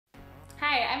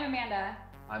I'm Amanda.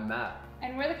 I'm Matt.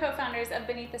 And we're the co-founders of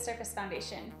Beneath the Surface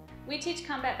Foundation. We teach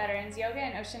combat veterans yoga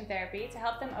and ocean therapy to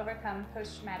help them overcome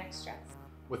post-traumatic stress.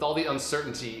 With all the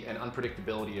uncertainty and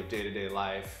unpredictability of day-to-day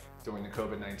life during the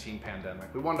COVID-19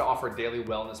 pandemic, we wanted to offer daily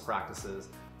wellness practices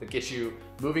that get you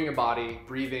moving your body,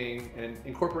 breathing, and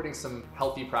incorporating some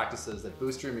healthy practices that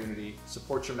boost your immunity,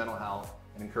 support your mental health,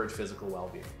 and encourage physical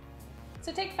well-being.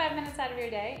 So take 5 minutes out of your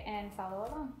day and follow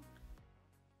along.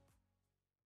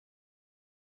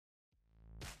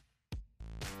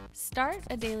 Start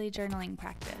a daily journaling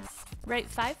practice. Write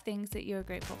 5 things that you are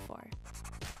grateful for.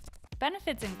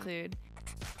 Benefits include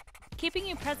keeping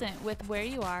you present with where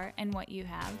you are and what you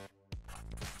have,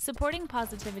 supporting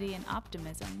positivity and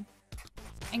optimism,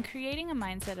 and creating a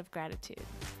mindset of gratitude.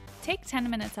 Take 10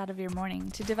 minutes out of your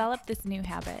morning to develop this new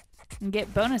habit and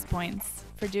get bonus points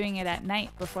for doing it at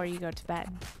night before you go to bed.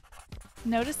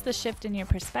 Notice the shift in your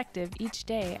perspective each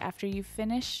day after you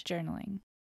finish journaling.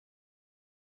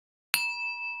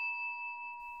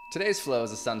 Today's flow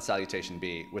is a sun salutation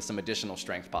B with some additional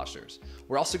strength postures.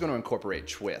 We're also going to incorporate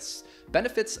twists.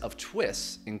 Benefits of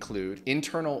twists include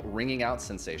internal wringing out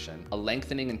sensation, a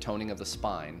lengthening and toning of the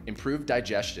spine, improved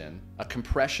digestion, a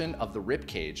compression of the rib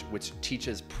cage, which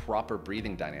teaches proper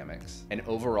breathing dynamics, and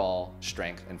overall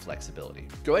strength and flexibility.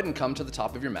 Go ahead and come to the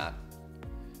top of your mat.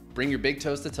 Bring your big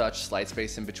toes to touch, slight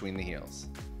space in between the heels.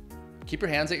 Keep your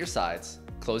hands at your sides,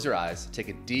 close your eyes, take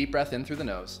a deep breath in through the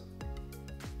nose.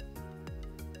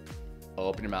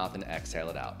 Open your mouth and exhale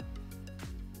it out.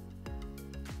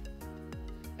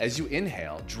 As you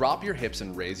inhale, drop your hips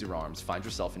and raise your arms. Find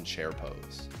yourself in chair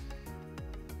pose.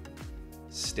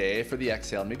 Stay for the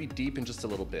exhale, maybe deepen just a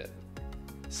little bit.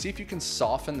 See if you can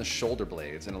soften the shoulder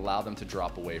blades and allow them to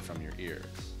drop away from your ears.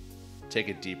 Take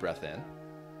a deep breath in.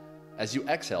 As you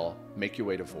exhale, make your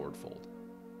way to forward fold.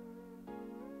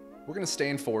 We're going to stay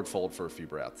in forward fold for a few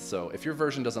breaths. So if your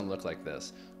version doesn't look like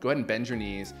this, go ahead and bend your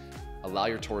knees. Allow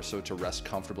your torso to rest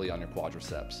comfortably on your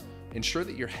quadriceps. Ensure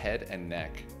that your head and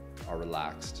neck are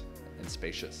relaxed and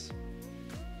spacious.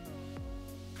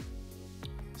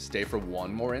 Stay for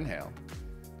one more inhale.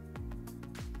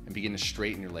 And begin to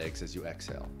straighten your legs as you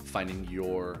exhale, finding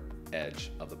your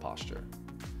edge of the posture.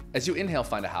 As you inhale,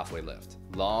 find a halfway lift.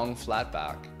 Long, flat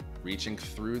back, reaching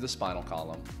through the spinal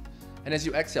column. And as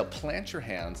you exhale, plant your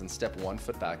hands and step 1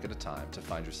 foot back at a time to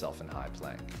find yourself in high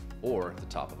plank, or the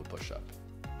top of a push-up.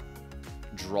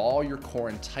 Draw your core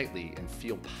in tightly and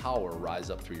feel power rise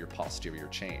up through your posterior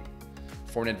chain.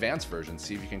 For an advanced version,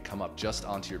 see if you can come up just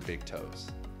onto your big toes.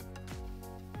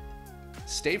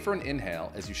 Stay for an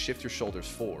inhale as you shift your shoulders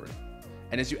forward.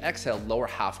 And as you exhale, lower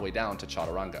halfway down to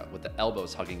chaturanga with the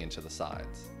elbows hugging into the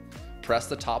sides. Press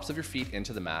the tops of your feet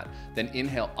into the mat, then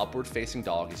inhale upward facing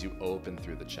dog as you open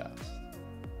through the chest.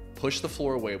 Push the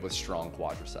floor away with strong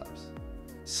quadriceps.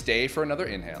 Stay for another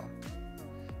inhale.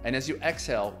 And as you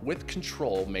exhale, with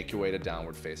control, make your way to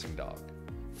downward facing dog.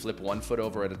 Flip 1 foot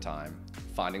over at a time,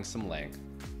 finding some length,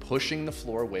 pushing the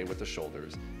floor away with the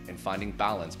shoulders, and finding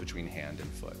balance between hand and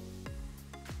foot.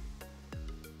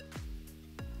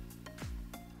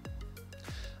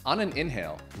 On an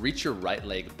inhale, reach your right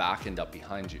leg back and up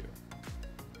behind you.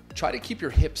 Try to keep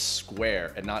your hips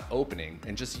square and not opening,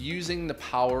 and just using the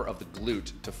power of the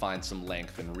glute to find some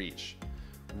length and reach.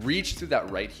 Reach through that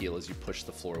right heel as you push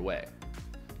the floor away.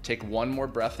 Take 1 more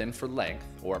breath in for length,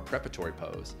 or a preparatory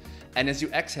pose. And as you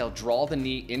exhale, draw the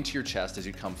knee into your chest as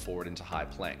you come forward into high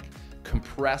plank.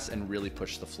 Compress and really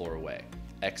push the floor away.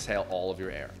 Exhale all of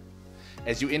your air.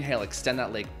 As you inhale, extend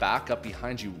that leg back up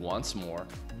behind you once more,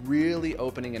 really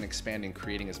opening and expanding,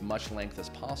 creating as much length as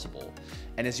possible.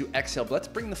 And as you exhale, let's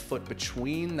bring the foot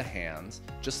between the hands,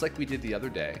 just like we did the other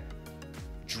day.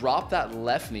 Drop that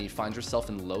left knee, find yourself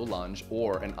in low lunge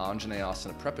or an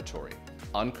Anjaneyasana preparatory.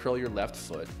 Uncurl your left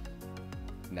foot.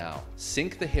 Now,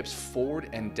 sink the hips forward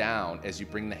and down as you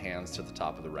bring the hands to the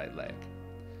top of the right leg.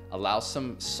 Allow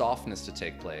some softness to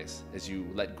take place as you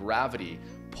let gravity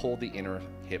pull the inner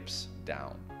hips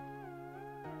down.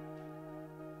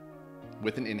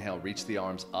 With an inhale, reach the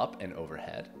arms up and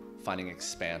overhead, finding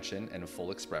expansion and a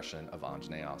full expression of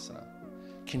Anjaneyasana.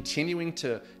 Continuing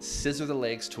to scissor the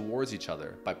legs towards each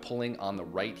other by pulling on the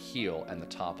right heel and the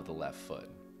top of the left foot.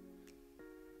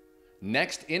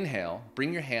 Next inhale,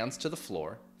 bring your hands to the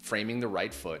floor, framing the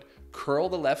right foot, curl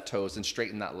the left toes and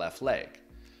straighten that left leg.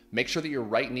 Make sure that your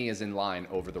right knee is in line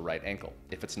over the right ankle.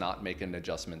 If it's not, make an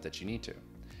adjustment that you need to.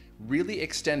 Really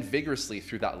extend vigorously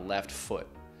through that left foot.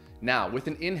 Now, with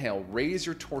an inhale, raise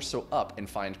your torso up and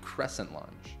find crescent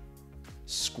lunge.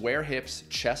 Square hips,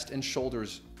 chest and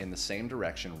shoulders in the same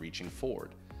direction, reaching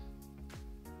forward.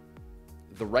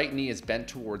 The right knee is bent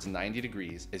towards 90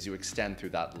 degrees as you extend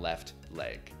through that left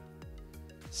leg.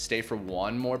 Stay for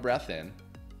one more breath in.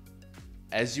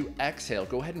 As you exhale,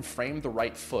 go ahead and frame the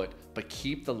right foot, but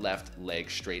keep the left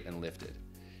leg straight and lifted.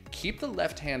 Keep the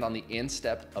left hand on the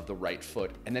instep of the right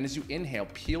foot, and then as you inhale,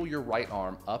 peel your right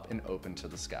arm up and open to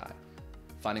the sky,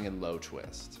 finding a low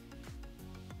twist.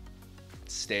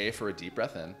 Stay for a deep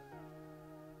breath in.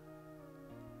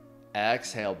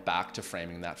 Exhale back to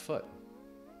framing that foot.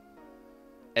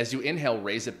 As you inhale,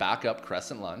 raise it back up,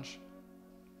 crescent lunge.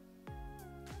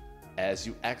 As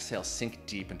you exhale, sink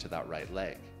deep into that right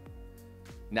leg.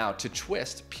 Now to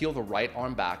twist, peel the right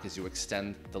arm back as you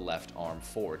extend the left arm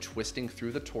forward, twisting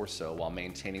through the torso while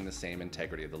maintaining the same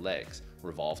integrity of the legs.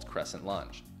 Revolved crescent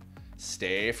lunge.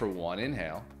 Stay for one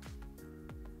inhale.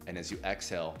 And as you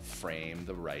exhale, frame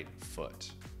the right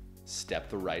foot. Step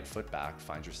the right foot back,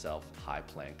 find yourself high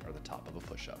plank or the top of a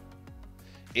push-up.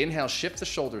 Inhale, shift the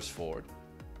shoulders forward.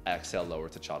 Exhale, lower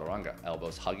to chaturanga,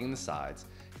 elbows hugging the sides.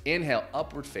 Inhale,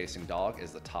 upward facing dog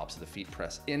as the tops of the feet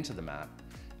press into the mat.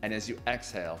 And as you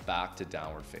exhale, back to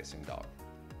downward facing dog.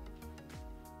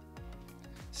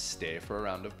 Stay for a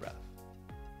round of breath.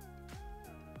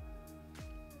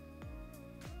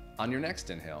 On your next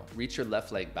inhale, reach your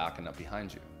left leg back and up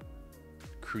behind you.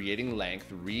 Creating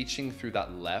length, reaching through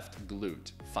that left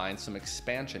glute. Find some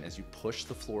expansion as you push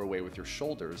the floor away with your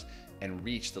shoulders and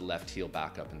reach the left heel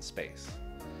back up in space.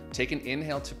 Take an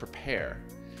inhale to prepare.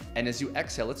 And as you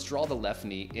exhale, let's draw the left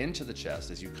knee into the chest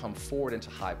as you come forward into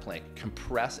high plank.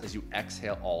 Compress as you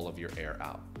exhale all of your air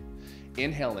out.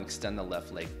 Inhale and extend the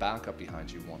left leg back up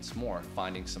behind you once more,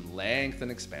 finding some length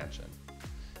and expansion.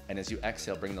 And as you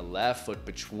exhale, bring the left foot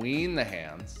between the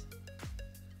hands,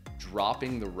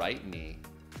 dropping the right knee,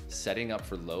 setting up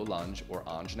for low lunge or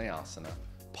Anjaneyasana.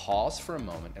 Pause for a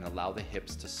moment and allow the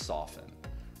hips to soften,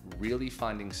 really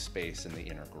finding space in the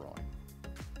inner groin.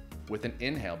 With an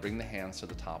inhale, bring the hands to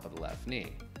the top of the left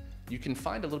knee. You can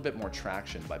find a little bit more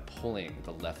traction by pulling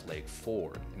the left leg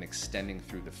forward and extending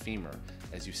through the femur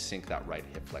as you sink that right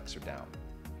hip flexor down.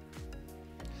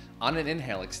 On an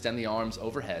inhale, extend the arms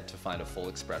overhead to find a full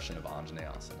expression of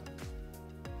Anjaneyasana.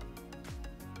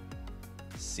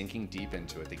 Sinking deep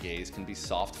into it, the gaze can be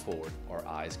soft forward or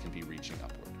eyes can be reaching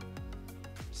upward.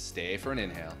 Stay for an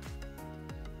inhale.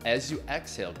 As you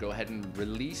exhale, go ahead and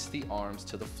release the arms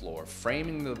to the floor,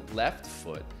 framing the left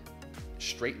foot,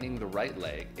 straightening the right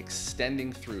leg,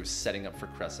 extending through, setting up for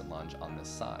crescent lunge on this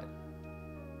side.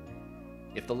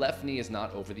 If the left knee is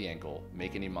not over the ankle,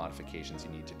 make any modifications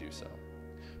you need to do so.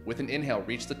 With an inhale,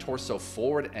 reach the torso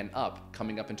forward and up,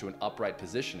 coming up into an upright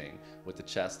positioning with the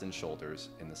chest and shoulders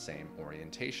in the same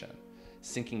orientation.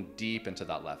 Sinking deep into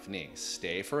that left knee.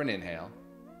 Stay for an inhale.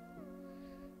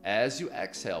 As you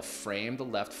exhale, frame the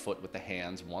left foot with the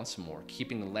hands once more,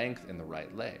 keeping length in the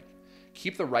right leg.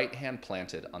 Keep the right hand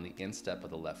planted on the instep of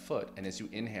the left foot, and as you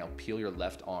inhale, peel your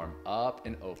left arm up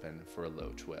and open for a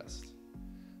low twist.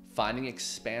 Finding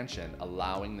expansion,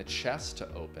 allowing the chest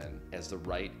to open as the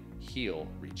right heel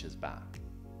reaches back.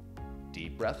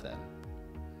 Deep breath in.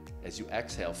 As you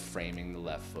exhale, framing the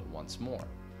left foot once more.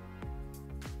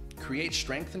 Create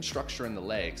strength and structure in the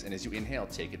legs, and as you inhale,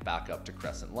 take it back up to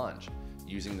crescent lunge,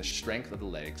 using the strength of the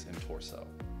legs and torso.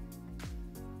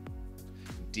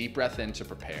 Deep breath in to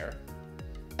prepare.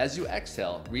 As you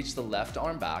exhale, reach the left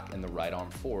arm back and the right arm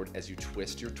forward as you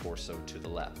twist your torso to the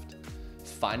left.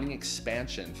 Finding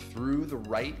expansion through the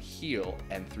right heel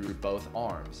and through both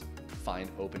arms, find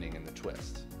opening in the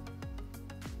twist.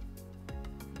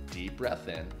 Deep breath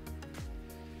in.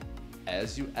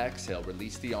 As you exhale,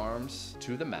 release the arms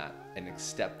to the mat and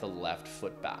step the left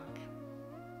foot back.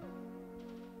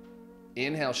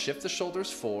 Inhale, shift the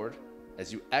shoulders forward.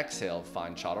 As you exhale,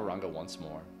 find chaturanga once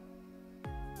more.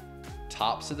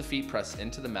 Tops of the feet press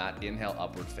into the mat. Inhale,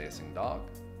 upward facing dog.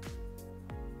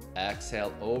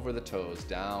 Exhale, over the toes,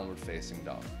 downward facing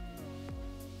dog.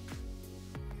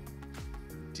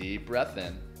 Deep breath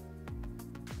in.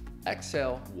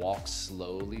 Exhale, walk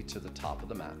slowly to the top of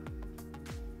the mat.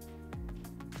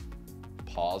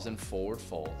 Pause and forward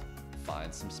fold.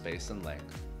 Find some space and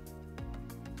length.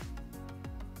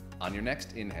 On your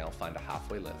next inhale, find a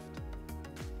halfway lift.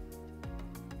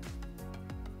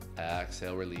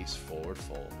 Exhale, release, forward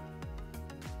fold.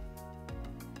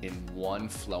 In one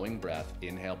flowing breath,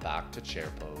 inhale back to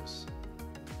chair pose.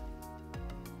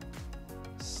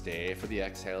 Stay for the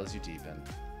exhale as you deepen.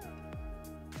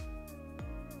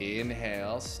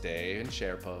 Inhale, stay in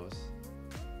chair pose.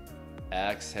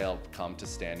 Exhale, come to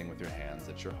standing with your hands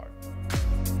at your heart.